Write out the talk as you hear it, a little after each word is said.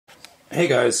Hey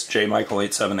guys,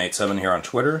 JMichael8787 here on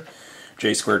Twitter,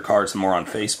 J Squared Cards and more on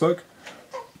Facebook.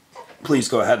 Please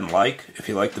go ahead and like if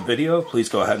you like the video. Please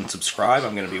go ahead and subscribe.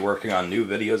 I'm going to be working on new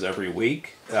videos every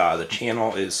week. The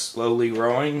channel is slowly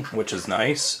growing, which is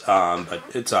nice, but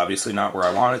it's obviously not where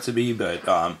I want it to be, but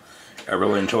I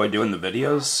really enjoy doing the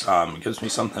videos. It gives me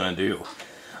something to do.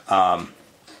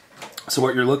 So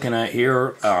what you're looking at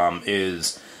here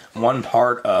is one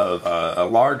part of a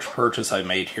large purchase I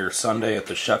made here Sunday at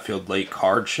the Sheffield Lake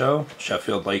Card Show,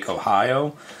 Sheffield Lake,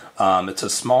 Ohio. It's a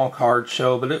small card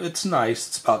show, but it's nice.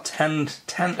 It's about 10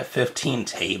 to 15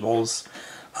 tables.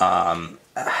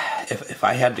 If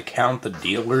I had to count the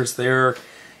dealers there,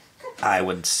 I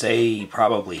would say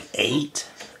probably 8,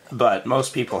 but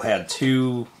most people had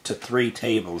 2 to 3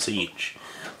 tables each.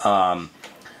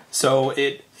 So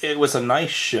it was a nice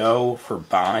show for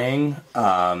buying,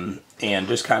 and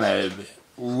just kind of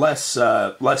less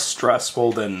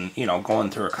stressful than, you know,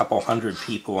 going through a couple hundred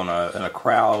people in a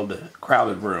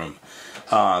crowded room.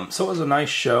 So it was a nice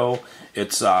show.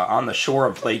 It's on the shore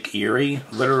of Lake Erie.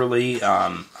 Literally,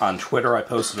 on Twitter, I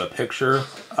posted a picture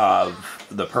of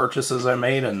the purchases I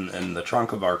made in the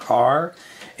trunk of our car.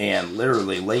 And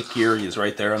literally, Lake Erie is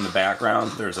right there in the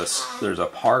background. There's a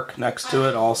park next to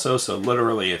it also. So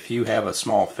literally, if you have a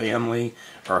small family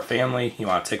or a family, you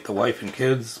want to take the wife and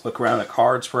kids, look around at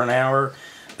cards for an hour,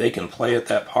 they can play at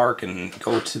that park and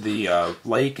go to the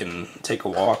lake and take a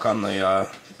walk on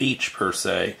the beach per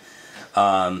se.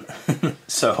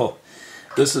 So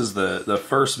this is the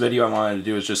first video I wanted to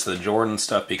do is just the Jordan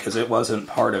stuff because it wasn't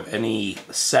part of any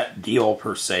set deal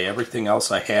per se. Everything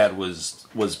else I had was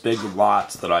big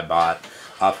lots that I bought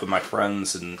off of my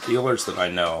friends and dealers that I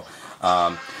know.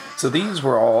 So these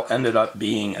were all ended up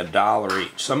being $1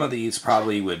 each. Some of these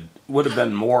probably would have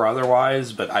been more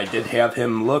otherwise, but I did have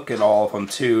him look at all of them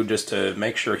too, just to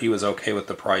make sure he was okay with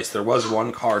the price. There was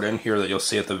one card in here that you'll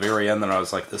see at the very end that I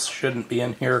was like, this shouldn't be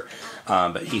in here,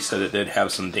 but he said it did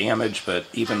have some damage. But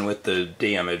even with the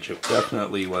damage, it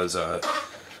definitely was a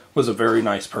very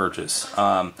nice purchase.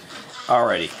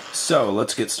 Alrighty, so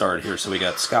let's get started here. So we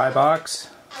got Skybox,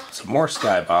 some more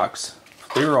Skybox,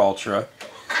 Clear Ultra,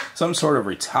 some sort of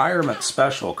retirement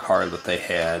special card that they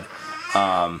had,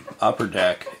 Upper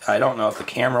Deck. I don't know if the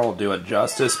camera will do it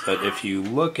justice, but if you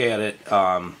look at it,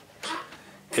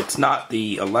 it's not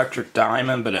the electric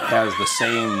diamond, but it has the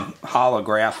same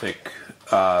holographic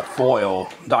foil,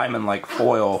 diamond-like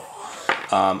foil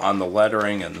on the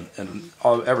lettering and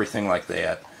everything like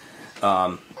that.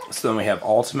 So then we have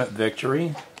Ultimate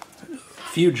Victory, a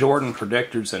few Jordan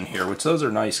predictors in here, which those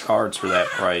are nice cards for that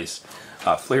price.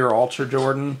 Fleer Ultra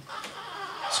Jordan,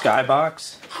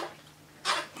 Skybox,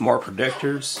 more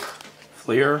predictors,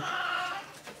 Fleer.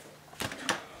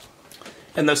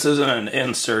 And this isn't an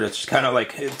insert, it's kind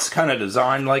of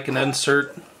designed like an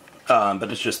insert,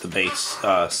 but it's just the base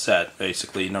set,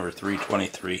 basically, number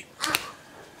 323.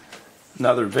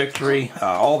 Another Victory.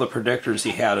 All the predictors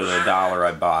he had at $1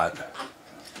 I bought,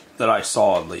 that I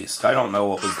saw at least. I don't know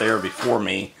what was there before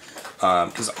me,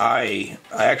 because I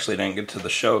actually didn't get to the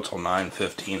show till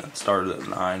 9:15. It started at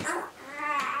 9.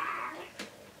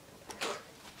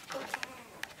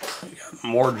 We got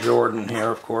more Jordan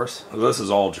here, of course. Well, this is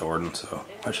all Jordan, so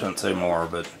I shouldn't say more,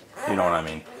 but you know what I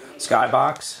mean.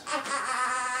 Skybox,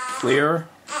 Fleer,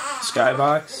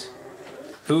 Skybox,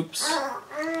 Hoops.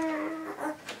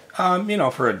 You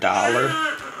know, for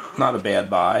 $1, not a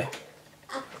bad buy.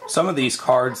 Some of these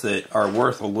cards that are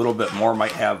worth a little bit more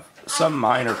might have some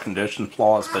minor condition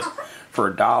flaws, but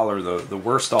for $1, the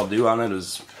worst I'll do on it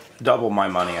is double my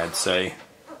money, I'd say.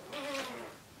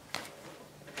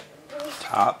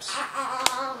 Tops,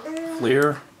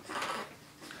 Fleer,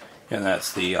 and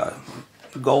that's the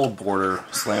gold border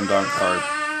slam dunk card.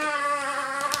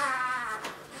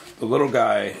 The little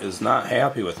guy is not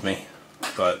happy with me,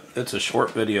 but it's a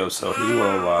short video, so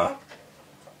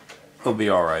he'll be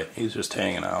alright. He's just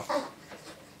hanging out.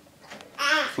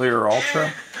 Fleer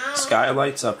Ultra,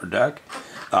 Skylights Upper Deck,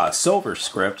 Silver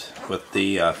Script with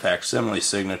the facsimile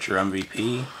signature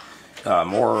MVP,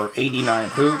 more 89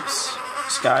 Hoops,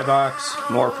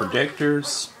 Skybox, more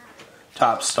predictors,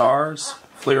 Top Stars,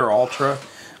 Fleer Ultra.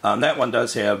 That one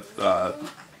does have,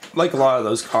 like a lot of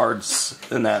those cards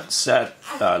in that set,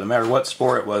 no matter what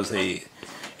sport it was, they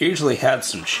usually had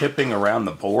some chipping around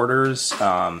the borders,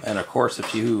 and of course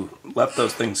if you let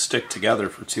those things stick together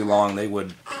for too long, they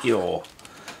would peel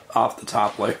off the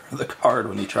top layer of the card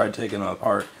when you tried taking them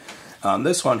apart.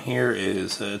 This one here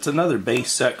is, it's another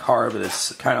base set card, but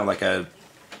it's kind of like a,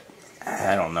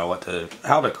 I don't know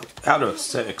how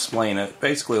to explain it.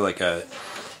 Basically like a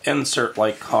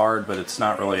insert-like card, but it's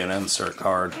not really an insert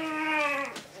card.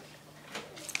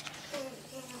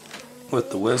 with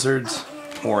the Wizards.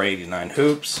 More 89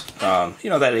 hoops. You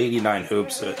know, that 89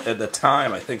 hoops at the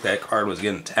time, I think that card was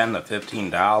getting $10 to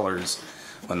 $15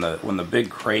 when the big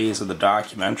craze of the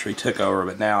documentary took over.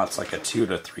 But now it's like a $2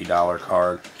 to $3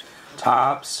 card.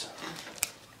 Tops.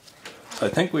 So I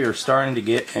think we are starting to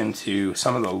get into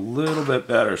some of the little bit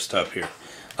better stuff here.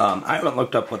 I haven't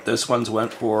looked up what this one's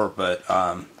went for, but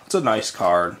it's a nice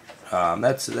card.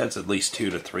 That's at least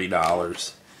 $2 to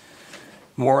 $3.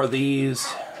 More of these.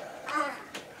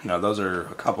 You know, those are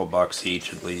a couple bucks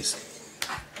each at least.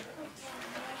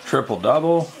 Triple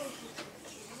double.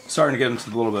 Starting to get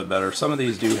into a little bit better. Some of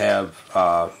these do have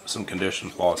some condition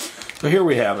flaws. So here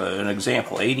we have an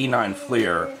example, 89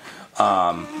 Fleer.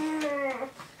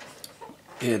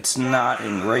 It's not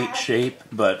in great shape,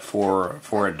 but for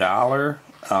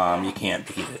 $1, you can't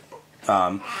beat it.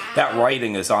 That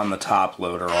writing is on the top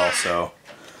loader also.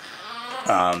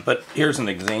 But here's an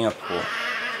example.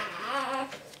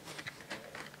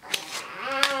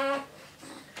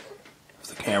 If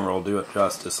the camera will do it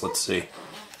justice, let's see.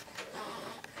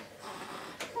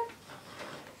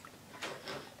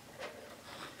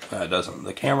 It doesn't.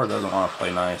 The camera doesn't want to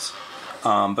play nice.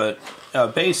 But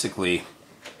basically,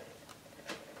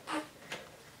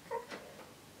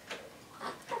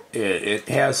 it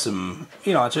has some,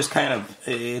 you know, it's just kind of,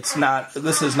 it's not,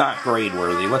 this is not grade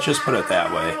worthy. Let's just put it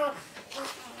that way.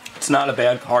 It's not a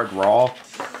bad card raw,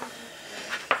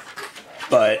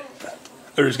 but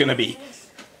there's going to be,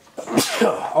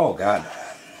 oh God.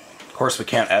 Of course we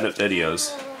can't edit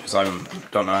videos because I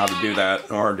don't know how to do that,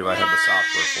 nor do I have the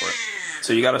software for it.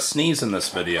 So you got to sneeze in this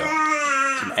video.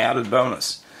 It's an added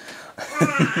bonus.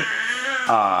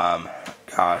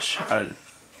 Gosh.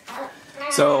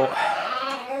 So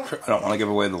I don't want to give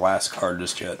away the last card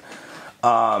just yet.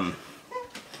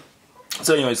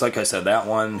 So anyways, like I said, that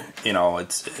one, you know,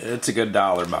 it's a good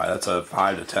dollar buy. That's a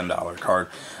 $5 to $10 card.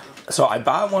 So I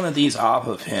bought one of these off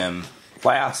of him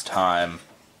last time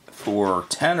for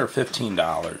 $10 or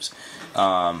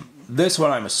 $15. This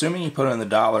one, I'm assuming he put it in the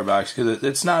dollar box because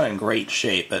it's not in great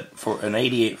shape. But for an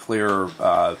 88 Fleer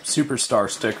Superstar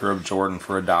sticker of Jordan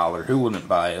for $1, who wouldn't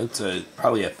buy it? It's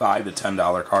probably a $5 to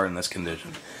 $10 card in this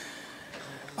condition.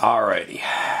 Alrighty,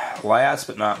 last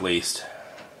but not least,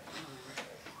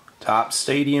 Top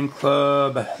Stadium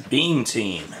Club Beam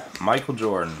Team, Michael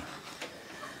Jordan.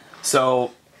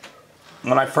 So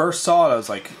when I first saw it, I was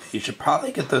like, you should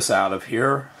probably get this out of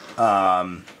here.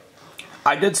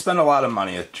 I did spend a lot of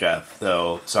money with Jeff,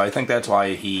 though, so I think that's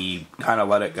why he kind of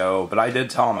let it go. But I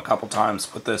did tell him a couple times,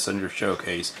 put this in your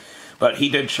showcase. But he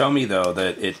did show me, though,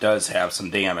 that it does have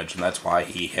some damage, and that's why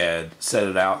he had set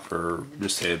it out for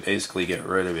just to basically get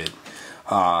rid of it.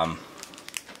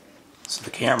 So the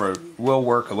camera will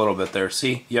work a little bit there.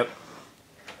 See? Yep.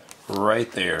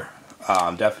 Right there.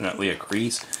 Definitely a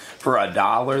crease. For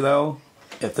 $1, though,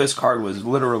 if this card was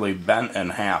literally bent in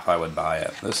half, I would buy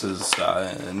it. This is,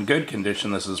 in good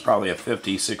condition, this is probably a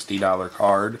 $50, $60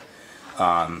 card.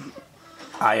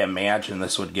 I imagine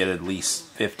this would get at least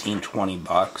 15, 20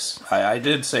 bucks. I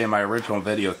did say in my original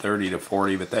video 30 to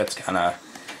 40, but that's kind of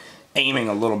aiming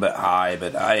a little bit high.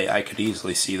 But I could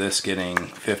easily see this getting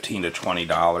 15 to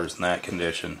 $20 in that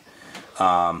condition.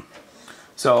 So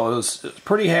I was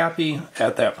pretty happy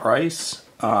at that price.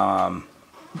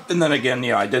 And then again,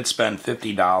 you know, I did spend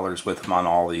 $50 with him on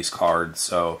all these cards.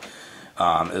 So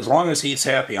as long as he's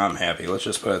happy, I'm happy. Let's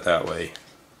just put it that way.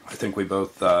 I think we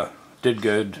both did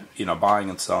good, you know, buying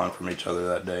and selling from each other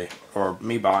that day. Or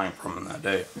me buying from him that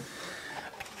day.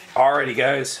 Alrighty,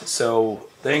 guys. So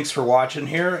thanks for watching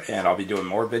here. And I'll be doing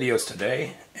more videos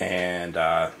today. And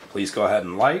please go ahead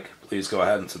and like. Please go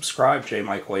ahead and subscribe.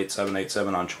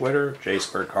 JMichael8787 on Twitter.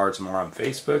 J2Cards and more on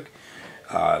Facebook.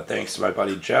 Thanks to my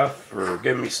buddy Jeff for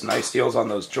giving me some nice deals on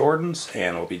those Jordans,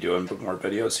 and we'll be doing more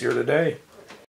videos here today.